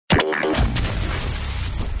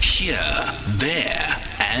Here, there,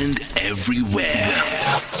 and everywhere.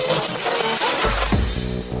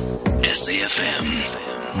 SAFM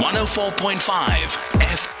 104.5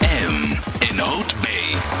 FM in Oat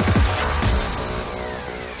Bay.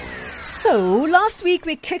 So, last week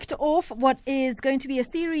we kicked off what is going to be a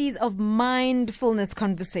series of mindfulness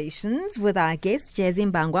conversations with our guest, Jazzy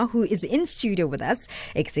Mbangwa, who is in studio with us,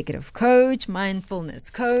 executive coach,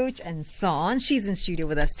 mindfulness coach, and so on. She's in studio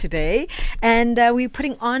with us today. And we're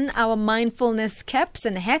putting on our mindfulness caps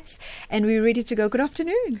and hats, and we're ready to go. Good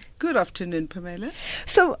afternoon. Good afternoon, Pamela.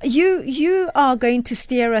 So, you are going to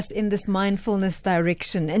steer us in this mindfulness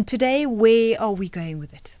direction. And today, where are we going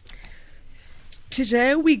with it?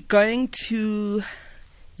 Today we're going to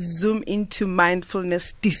zoom into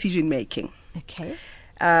mindfulness decision making. Okay.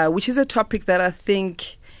 Which is a topic that I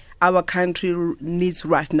think our country needs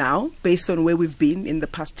right now, based on where we've been in the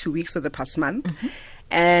past 2 weeks or the past month. Mm-hmm.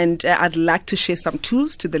 And I'd like to share some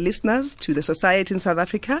tools to the listeners, to the society in South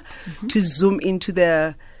Africa, to zoom into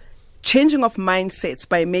the changing of mindsets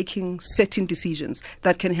by making certain decisions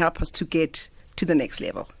that can help us to get to the next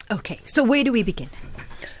level. Okay. So where do we begin?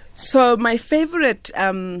 So my favorite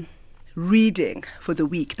reading for the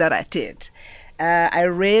week that I did, I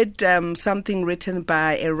read something written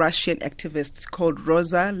by a Russian activist called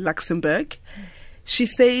Rosa Luxemburg. She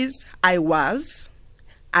says, I was,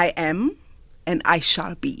 I am, and I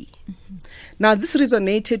shall be. Mm-hmm. Now, this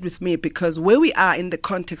resonated with me because where we are in the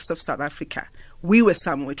context of South Africa, we were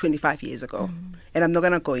somewhere 25 years ago, and I'm not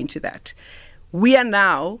going to go into that. We are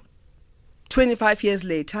now, 25 years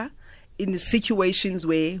later, in the situations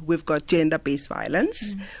where we've got gender-based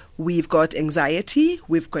violence, we've got anxiety,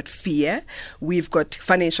 we've got fear, we've got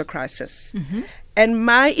financial crisis. Mm-hmm. And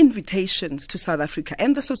my invitations to South Africa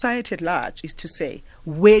and the society at large is to say,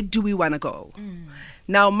 where do we want to go?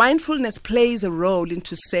 Now, mindfulness plays a role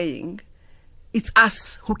into saying, it's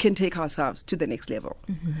us who can take ourselves to the next level.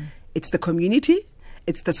 Mm-hmm. It's the community,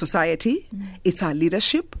 it's the society, it's our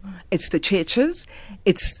leadership, it's the churches,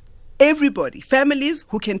 it's everybody, families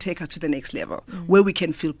who can take us to the next level, where we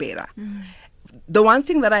can feel better. The one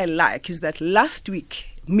thing that I like is that last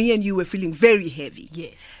week, me and you were feeling very heavy.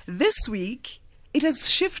 Yes. This week, it has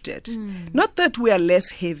shifted. Not that we are less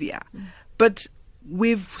heavier, but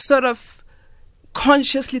we've sort of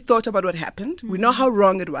consciously thought about what happened. We know how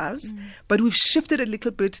wrong it was, but we've shifted a little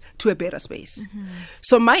bit to a better space.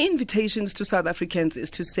 So my invitations to South Africans is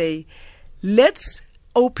to say, let's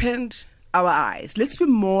open our eyes. Let's be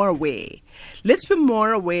more aware. Let's be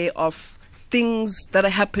more aware of things that are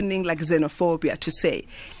happening like xenophobia, to say,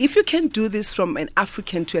 if you can do this from an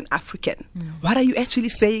African to an African, what are you actually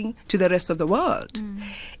saying to the rest of the world?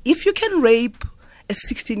 If you can rape a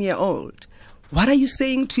 16-year-old, what are you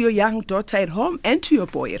saying to your young daughter at home and to your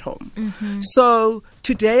boy at home? So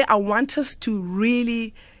today I want us to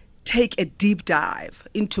really take a deep dive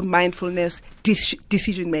into mindfulness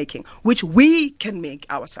decision making, which we can make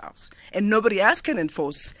ourselves, and nobody else can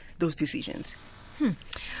enforce those decisions.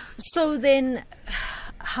 So then,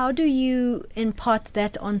 how do you impart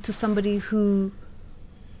that onto somebody who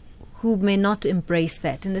may not embrace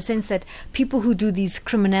that, in the sense that people who do these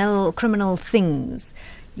criminal things,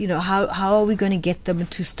 you know, how are we going to get them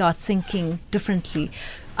to start thinking differently?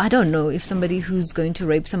 I don't know if somebody who's going to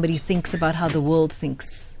rape somebody thinks about how the world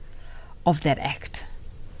thinks of that act.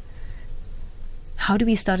 How do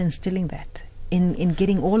we start instilling that in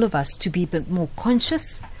getting all of us to be a bit more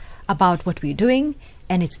conscious about what we're doing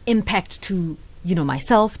and its impact to, you know,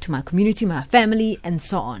 myself, to my community, my family, and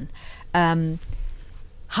so on?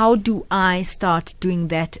 How do I start doing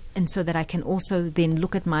that, and so that I can also then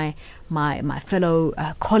look at my fellow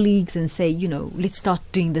colleagues and say, you know, let's start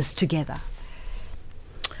doing this together?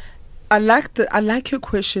 I like your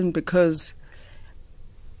question, because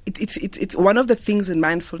it's one of the things in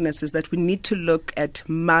mindfulness is that we need to look at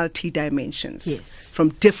multi-dimensions from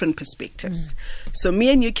different perspectives. So me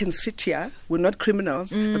and you can sit here, we're not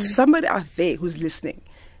criminals, but somebody out there who's listening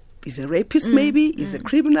is a rapist, maybe, is a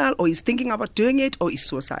criminal, or is thinking about doing it, or is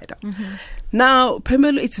suicidal. Now,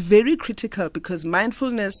 Pamela, it's very critical, because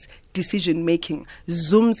mindfulness decision making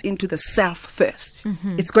zooms into the self first.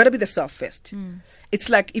 It's got to be the self first. It's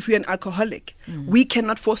like if you're an alcoholic, we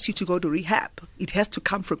cannot force you to go to rehab. It has to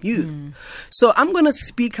come from you. So I'm going to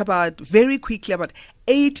speak very quickly about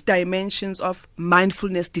 8 dimensions of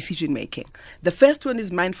mindfulness decision making. The first one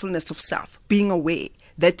is mindfulness of self, being aware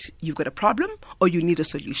that you've got a problem or you need a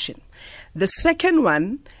solution. The second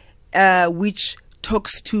one, which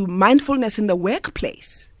talks to mindfulness in the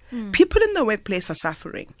workplace, People in the workplace are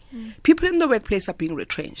suffering. People in the workplace are being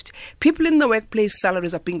retrenched. People in the workplace,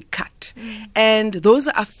 salaries are being cut. And those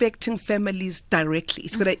are affecting families directly.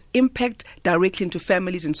 It's going to impact directly into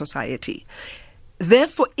families in society.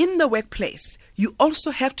 Therefore, in the workplace, you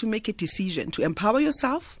also have to make a decision to empower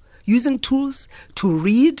yourself, using tools to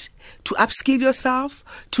read, to upskill yourself,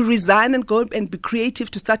 to resign and go and be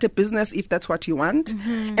creative, to start a business if that's what you want.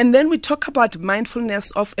 And then we talk about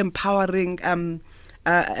mindfulness of empowering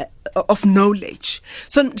of knowledge.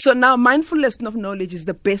 So now mindfulness of knowledge is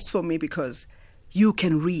the best for me because you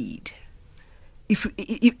can read.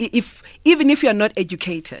 If even if you're not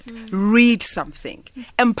educated, read something,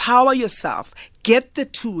 empower yourself, get the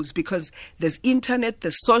tools, because there's internet,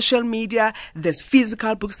 there's social media, there's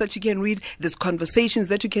physical books that you can read, there's conversations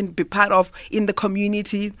that you can be part of in the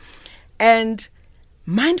community, and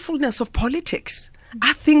mindfulness of politics.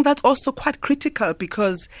 I think that's also quite critical,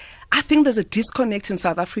 because I think there's a disconnect in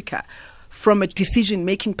South Africa from a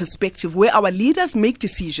decision-making perspective where our leaders make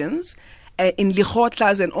decisions in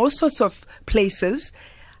Likhotlas and all sorts of places.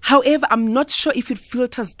 However, I'm not sure if it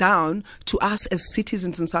filters down to us as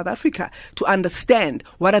citizens in South Africa to understand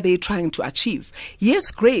what are they trying to achieve. Yes,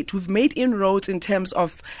 great. We've made inroads in terms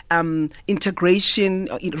of integration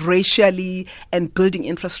racially and building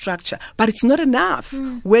infrastructure, but it's not enough.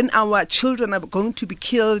 When our children are going to be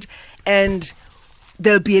killed and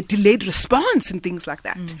there'll be a delayed response and things like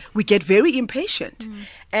that, we get very impatient.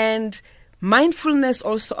 And mindfulness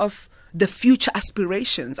also of the future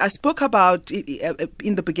aspirations. I spoke about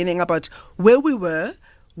in the beginning about where we were,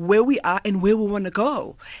 where we are, and where we want to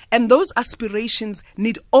go. And those aspirations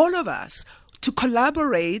need all of us to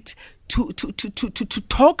collaborate, to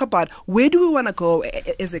talk about where do we want to go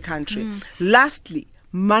as a country. Lastly,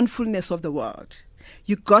 mindfulness of the world.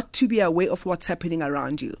 You got to be aware of what's happening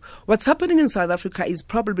around you. What's happening in South Africa is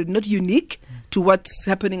probably not unique to what's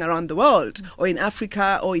happening around the world, or in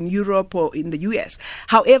Africa, or in Europe, or in the US.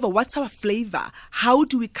 However, what's our flavor? How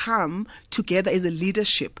do we come together as a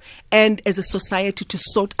leadership and as a society to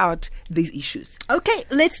sort out these issues? Okay,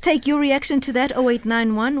 let's take your reaction to that.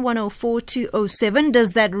 0891 104 207.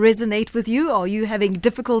 Does that resonate with you? Are you having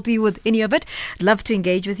difficulty with any of it? I'd love to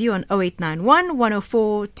engage with you on 0891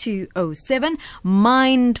 104 207.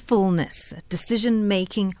 Mindfulness,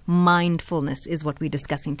 decision-making mindfulness is what we're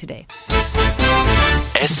discussing today.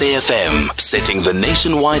 SAFM, setting the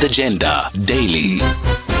nationwide agenda daily.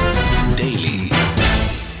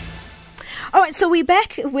 All right, so we're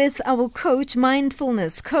back with our coach,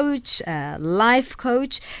 mindfulness coach, life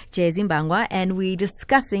coach, Jazzy Mbangwa, and we're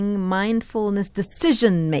discussing mindfulness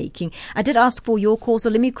decision-making. I did ask for your call, so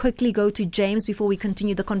let me quickly go to James before we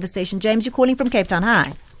continue the conversation. James, you're calling from Cape Town.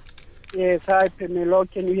 Hi. Yes, hi, Pamela.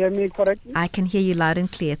 Can you hear me correctly? I can hear you loud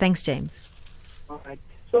and clear. Thanks, James. All right.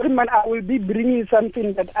 Sorry, man, I will be bringing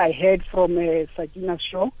something that I heard from Sakina's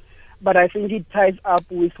show, but I think it ties up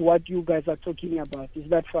with what you guys are talking about. Is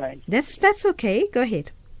that fine? That's okay. Go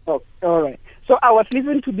ahead. Oh, all right. So I was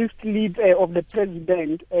listening to this clip of the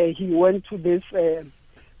president. He went to this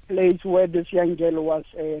place where this young girl was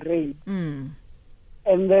raped. And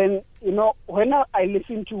then, when I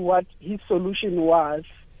listened to what his solution was,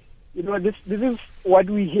 this is what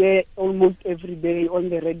we hear almost every day on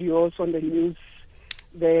the radios, on the news.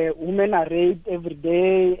 The women are raped every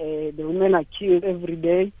day, the women are killed every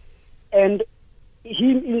day. And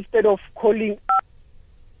him, instead of calling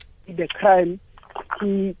the crime,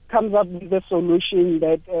 he comes up with a solution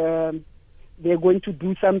that they're going to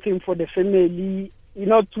do something for the family.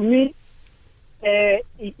 To me,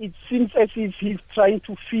 it seems as if he's trying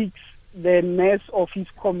to fix the mess of his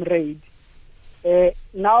comrade.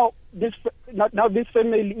 Now this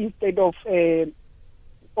family, instead of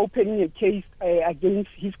opening a case against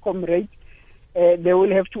his comrade, they will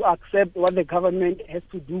have to accept what the government has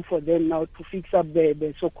to do for them now to fix up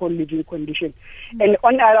the so-called living condition. And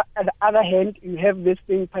on the other hand, you have this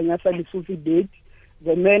thing Panyaza Lesufi did.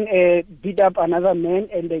 The man beat up another man,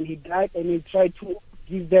 and then he died, and he tried to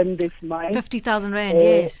give them this money. 50,000 rand,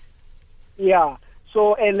 yes. Yeah.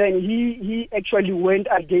 So, and then he actually went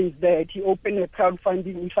against that. He opened a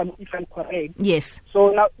crowdfunding, if I'm correct. Yes.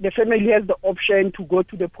 So now the family has the option to go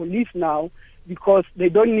to the police now, because they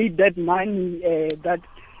don't need that money that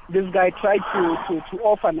this guy tried to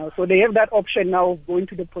offer now. So they have that option now of going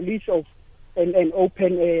to the police and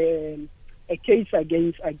open a case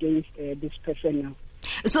against this person now.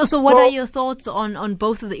 So what are your thoughts on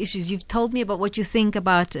both of the issues? You've told me about what you think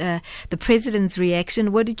about the president's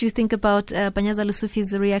reaction. What did you think about Panyaza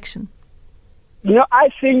Lesufi's reaction? I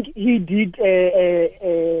think he did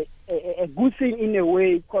a good thing in a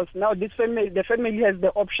way, because now the family has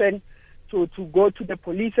the option to go to the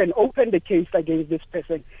police and open the case against this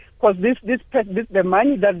person, because the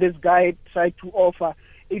money that this guy tried to offer,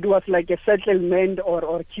 it was like a settlement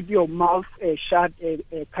or keep your mouth shut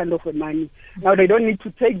kind of a money. Now they don't need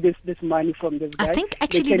to take this money from this guy. I think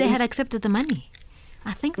actually they had accepted the money.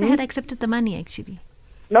 I think they had accepted the money actually.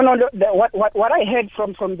 No. What I heard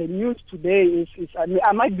from the news today is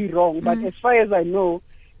I might be wrong, but as far as I know,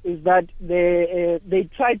 is that they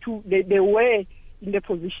were in the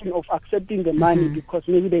position of accepting the money because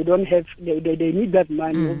maybe they don't have they need that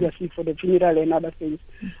money obviously for the funeral and other things.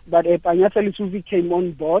 But Panyaza Lesufi came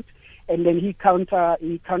on board and then he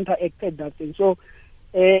counteracted that thing. So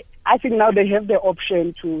I think now they have the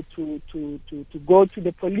option to go to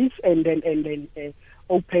the police and then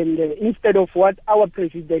open instead of what our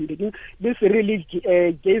president did. This really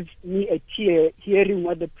gave me a tear hearing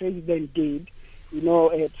what the president did.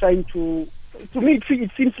 Trying to me,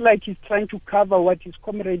 it seems like he's trying to cover what his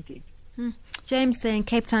comrade did. James saying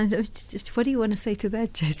Cape Town. What do you want to say to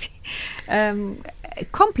that, Jazzy?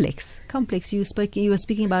 Complex. You were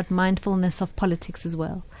speaking about mindfulness of politics as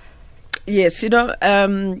well. Yes,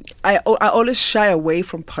 I always shy away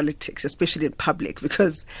from politics, especially in public,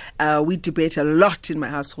 because we debate a lot in my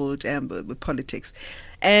household with politics,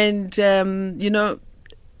 and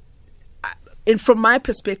and from my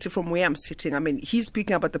perspective, from where I'm sitting, I mean, he's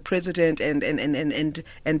speaking about the president and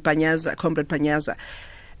Panyaza, Comrade Panyaza.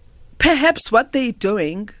 Perhaps what they're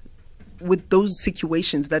doing with those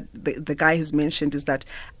situations that the guy has mentioned is that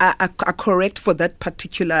are correct for that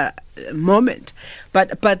particular moment,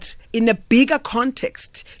 but in a bigger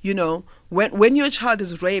context, when your child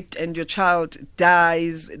is raped and your child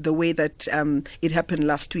dies the way that it happened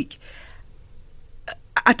last week,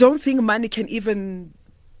 I don't think money can even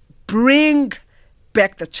bring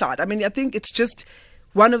back the child. I mean, I think it's just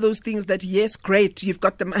one of those things that, yes, great, you've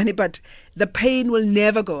got the money, but the pain will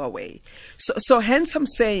never go away. So hence I'm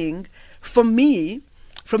saying, for me,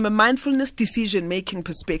 from a mindfulness decision-making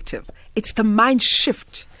perspective, it's the mind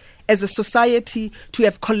shift as a society to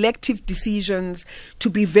have collective decisions, to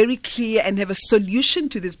be very clear and have a solution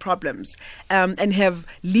to these problems, and have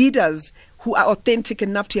leaders who are authentic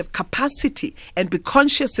enough to have capacity and be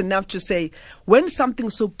conscious enough to say, when something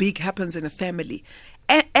so big happens in a family,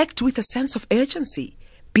 act with a sense of urgency.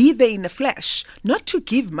 Be there in the flesh, not to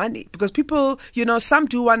give money, because people, some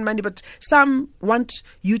do want money, but some want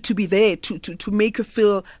you to be there to make you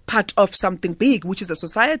feel part of something big, which is a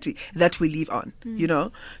society that we live on,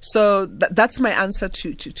 So that's my answer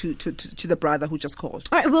to the brother who just called.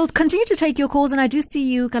 All right, we'll continue to take your calls, and I do see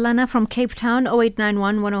you, Kalana from Cape Town,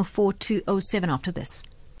 0891 104 207 after this.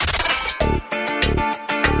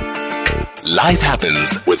 Life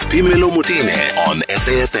Happens with Phemelo Motene on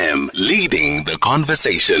SAFM, leading the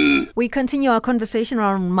conversation. We continue our conversation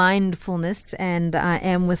around mindfulness, and I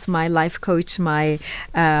am with my life coach, my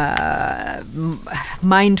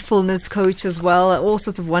mindfulness coach as well. All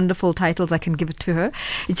sorts of wonderful titles I can give it to her.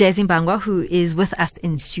 Jazzy Mbangwa, who is with us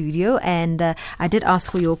in studio, and I did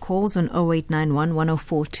ask for your calls on 0891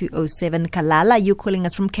 104 207. Kalala, you're calling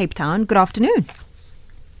us from Cape Town. Good afternoon.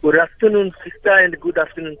 Good afternoon, sister, and good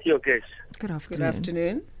afternoon to your guests. Good afternoon. Good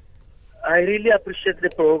afternoon. I really appreciate the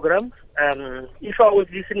program. If I was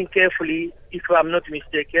listening carefully, if I'm not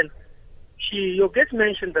mistaken, your guest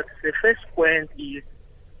mentioned that the first point is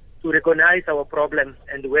to recognize our problem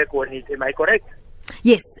and work on it. Am I correct?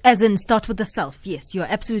 Yes, as in start with the self. Yes, you're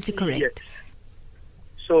absolutely correct. Yes.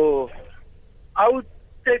 So I'll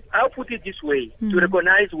put it this way, to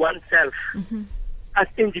recognize oneself as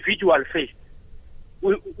individual first,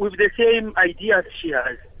 with the same ideas she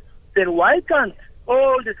has. Then why can't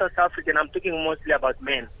all the South African, I'm talking mostly about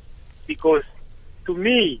men, because to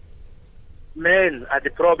me, men are the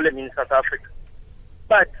problem in South Africa,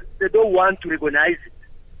 but they don't want to recognize it.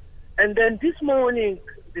 And then this morning,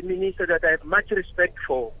 the minister that I have much respect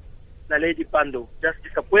for, Naledi Pandor, just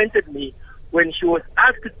disappointed me when she was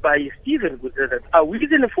asked by Stephen Guzera, are we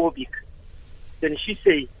xenophobic? Then she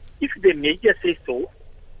said, if the media says so,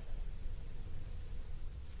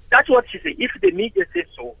 that's what she said, if the media says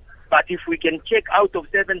so. But if we can check out of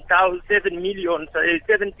 70 million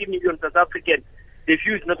South Africans, the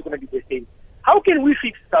view is not going to be the same. How can we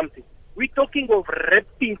fix something? We're talking of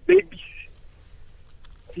raping babies.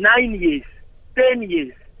 9 years, 10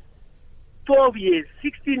 years, 12 years,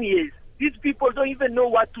 16 years. These people don't even know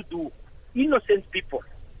what to do. Innocent people.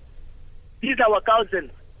 These are our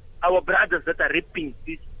cousins, our brothers that are raping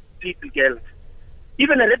these little girls.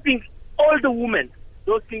 Even raping all the women.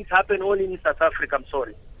 Those things happen only in South Africa, I'm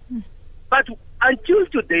sorry. But until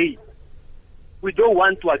today, we don't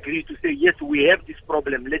want to agree to say, yes, we have this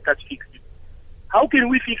problem, let us fix it. How can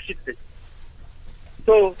we fix it then?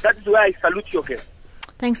 So that is why I salute your guest.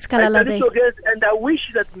 Thanks, I salute Kalalade. your guest, and I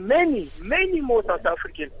wish that many, many more South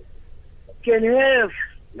Africans can have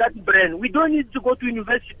that brain. We don't need to go to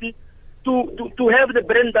university to have the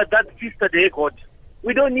brain that sister there got.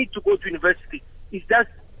 We don't need to go to university. It's just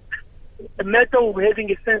a matter of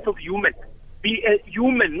having a sense of human. Be a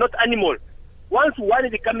human, not animal. Once one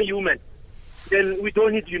become a human, then we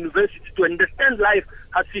don't need university to understand life.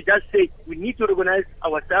 As we just said, we need to recognize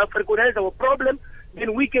ourselves, recognize our problem,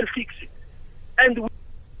 then we can fix it. And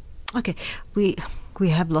Okay, we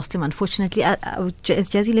have lost him, unfortunately.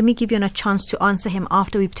 Jazzy, let me give you a chance to answer him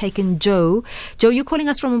after we've taken Joe. Joe, you're calling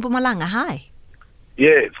us from Mpumalanga. Hi.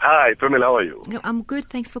 Yes, hi, Pamela, how are you? I'm good.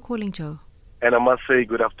 Thanks for calling, Joe. And I must say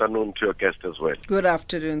good afternoon to your guest as well. Good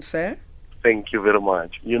afternoon, sir. Thank you very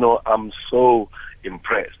much. You know, I'm so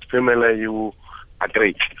impressed. Pamela, you are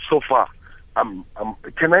great. So far,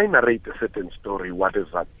 can I narrate a certain story, what has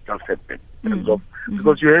just happened?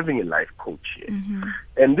 Because you're having a life coach here.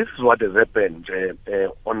 And this is what has happened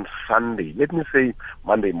on Sunday, let me say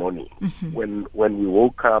Monday morning, when we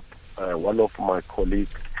woke up, one of my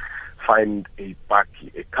colleagues find a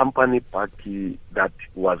company party that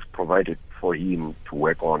was provided for him to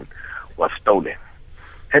work on was stolen.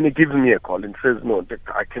 And he gives me a call and says, no,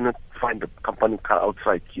 I cannot find the company car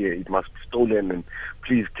outside here. It must be stolen, and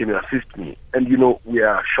please, can you assist me? And, you know, we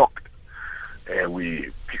are shocked. We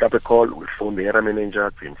pick up a call, we phone the area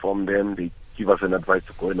manager to inform them. They give us an advice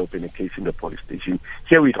to go and open a case in the police station.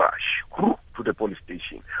 Here we rush to the police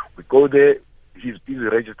station. We go there. He's busy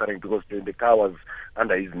registering because the car was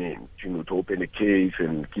under his name, you know, to open a case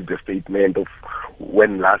and give the statement of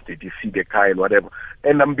when last did he see the car and whatever.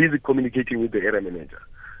 And I'm busy communicating with the area manager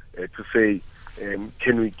to say,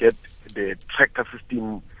 can we get the tracker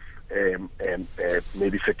system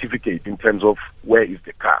maybe certificate in terms of where is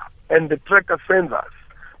the car? And the tracker sends us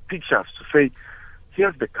pictures to say,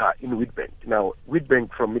 here's the car in Witbank. Now,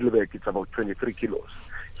 Witbank from Middleburg, it's about 23 kilos.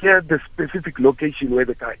 Here's the specific location where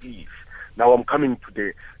the car is. Now I'm coming to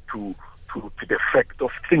the fact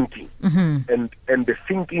of thinking, and the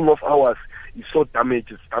thinking of ours is so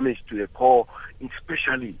damaged. It's damaged to the core,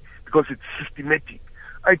 especially because it's systematic.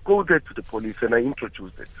 I go there to the police and I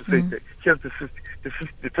introduce it to say that here's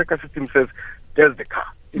the tracker system says there's the car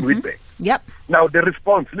in Witbank. Yep. Now the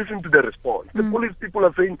response, listen to the response. The police people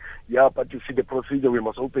are saying, yeah, but you see the procedure, we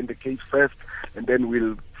must open the case first and then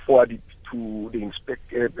we'll forward it to the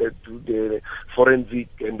to the forensic,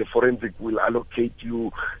 and the forensic will allocate you,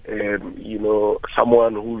 you know,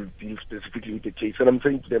 someone who will deal specifically with the case. And I'm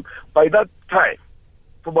saying to them, by that time,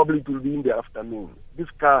 probably it will be in the afternoon, this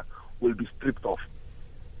car will be stripped off.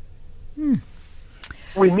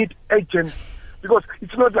 We need agents, because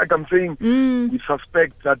it's not like I'm saying we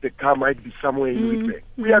suspect that the car might be somewhere in Witbank.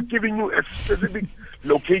 We are giving you a specific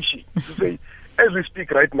location to say, as we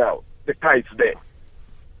speak right now, the car is there.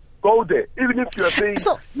 Go there. Even if you are saying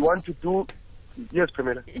you want to do... Yes,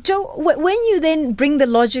 Pamela. Joe, when you then bring the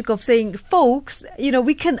logic of saying, folks, you know,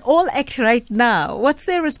 we can all act right now, what's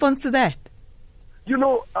their response to that? You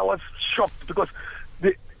know, I was shocked because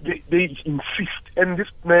they insist. And this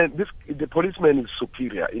man, the policeman is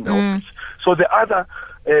superior in the office. So the other,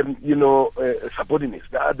 subordinates,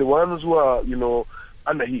 they are the ones who are, you know,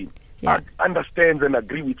 under him, understands and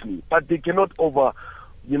agree with me. But they cannot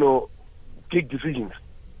take decisions,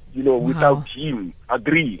 you know, without him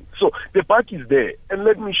agreeing. So the party is there. And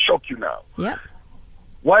let me shock you now. Yeah.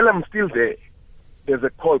 While I'm still there, there's a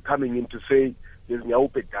call coming in to say there's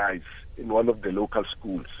Nyaope guys in one of the local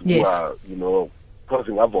schools who are, you know,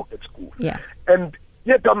 causing havoc at school. Yeah. And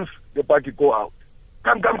here comes the party, go out.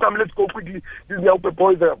 Come, let's go quickly. These Nyaope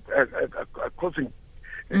boys are causing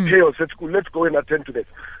chaos at school. Let's go and attend to that.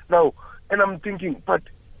 Now, and I'm thinking, but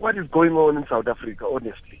what is going on in South Africa,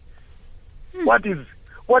 honestly? What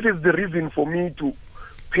is the reason for me to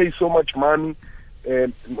pay so much money?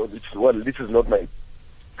 This is not my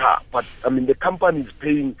car, but I mean the company is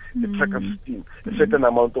paying the tracker system a certain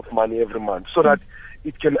amount of money every month so that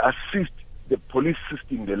it can assist the police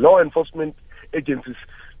system, the law enforcement agencies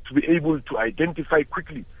to be able to identify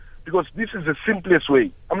quickly. Because this is the simplest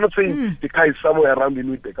way. I'm not saying the car is somewhere around in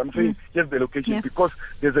Witbank. I'm saying here's the location because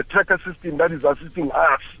there's a tracker system that is assisting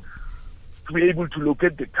us to be able to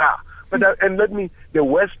locate the car. But the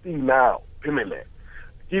worst thing now, Pamela,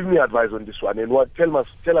 give me advice on this one and tell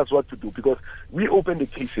us what to do, because we opened the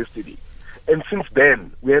case yesterday, and since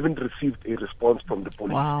then we haven't received a response from the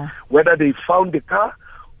police. Wow. Whether they found the car,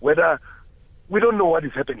 whether we don't know what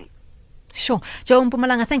is happening. Sure. Joe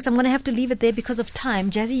Mpumalanga, thanks. I'm going to have to leave it there because of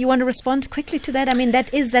time. Jazzy, you want to respond quickly to that? I mean,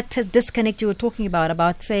 that is that disconnect you were talking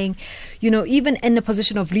about saying, you know, even in a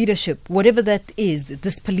position of leadership, whatever that is,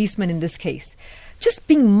 this policeman in this case, just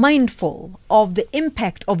being mindful of the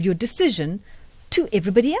impact of your decision to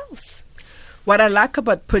everybody else. What I like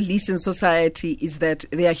about police in society is that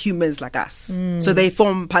they are humans like us. So they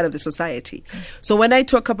form part of the society. So when I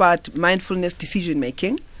talk about mindfulness decision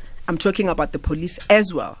making, I'm talking about the police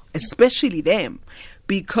as well, especially them,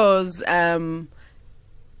 because I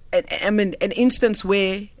mean, an instance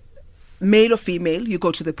where male or female, you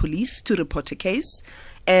go to the police to report a case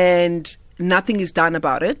and nothing is done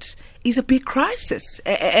about it, is a big crisis.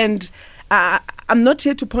 And I'm not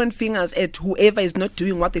here to point fingers at whoever is not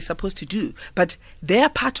doing what they're supposed to do, but they are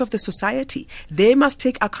part of the society. They must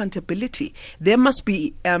take accountability. There must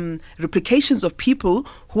be replications of people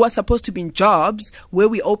who are supposed to be in jobs where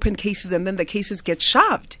we open cases and then the cases get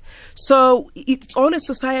shoved. So it's all a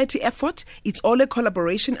society effort. It's all a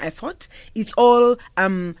collaboration effort. It's all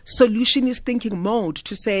solutionist thinking mode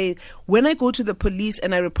to say, when I go to the police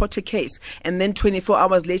and I report a case and then 24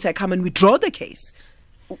 hours later I come and withdraw the case,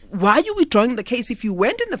 why are you withdrawing the case if you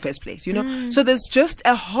went in the first place? You know, so there's just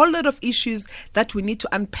a whole lot of issues that we need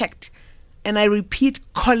to unpack. And I repeat,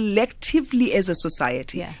 collectively as a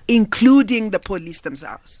society, including the police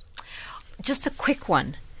themselves. Just a quick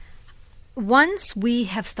one. Once we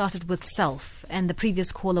have started with self, and the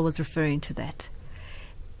previous caller was referring to that,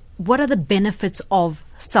 what are the benefits of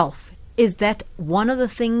self? Is that one of the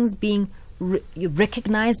things being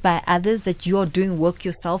recognized by others, that you're doing work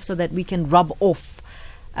yourself so that we can rub off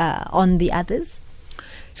on the others?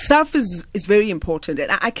 Self is very important,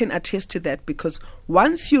 and I can attest to that, because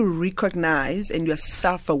once you recognize and you're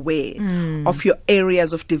self-aware of your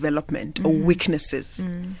areas of development or weaknesses,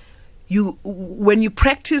 when you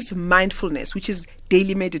practice mindfulness, which is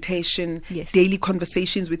daily meditation, daily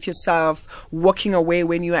conversations with yourself, walking away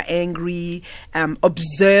when you are angry,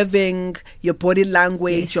 observing your body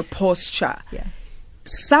language, your posture,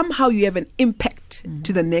 somehow you have an impact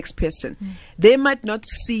to the next person. They might not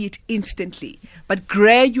see it instantly, but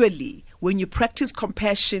gradually, when you practice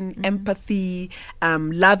compassion, empathy,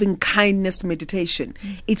 loving kindness, meditation,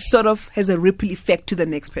 it sort of has a ripple effect to the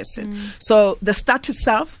next person. So the start is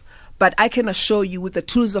self, but I can assure you, with the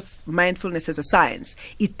tools of mindfulness as a science,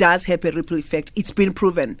 it does have a ripple effect. It's been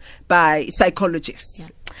proven by psychologists.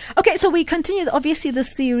 Okay, so we continue, obviously, the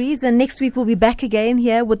series, and next week we'll be back again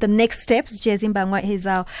here with the next steps. Jazzy Mbangwa is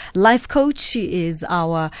our life coach. She is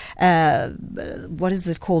our, what is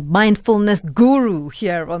it called, mindfulness guru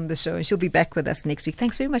here on the show, and she'll be back with us next week.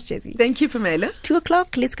 Thanks very much, Jazzy. Thank you, Pamela.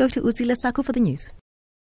 2:00, let's go to Uzila Saku for the news.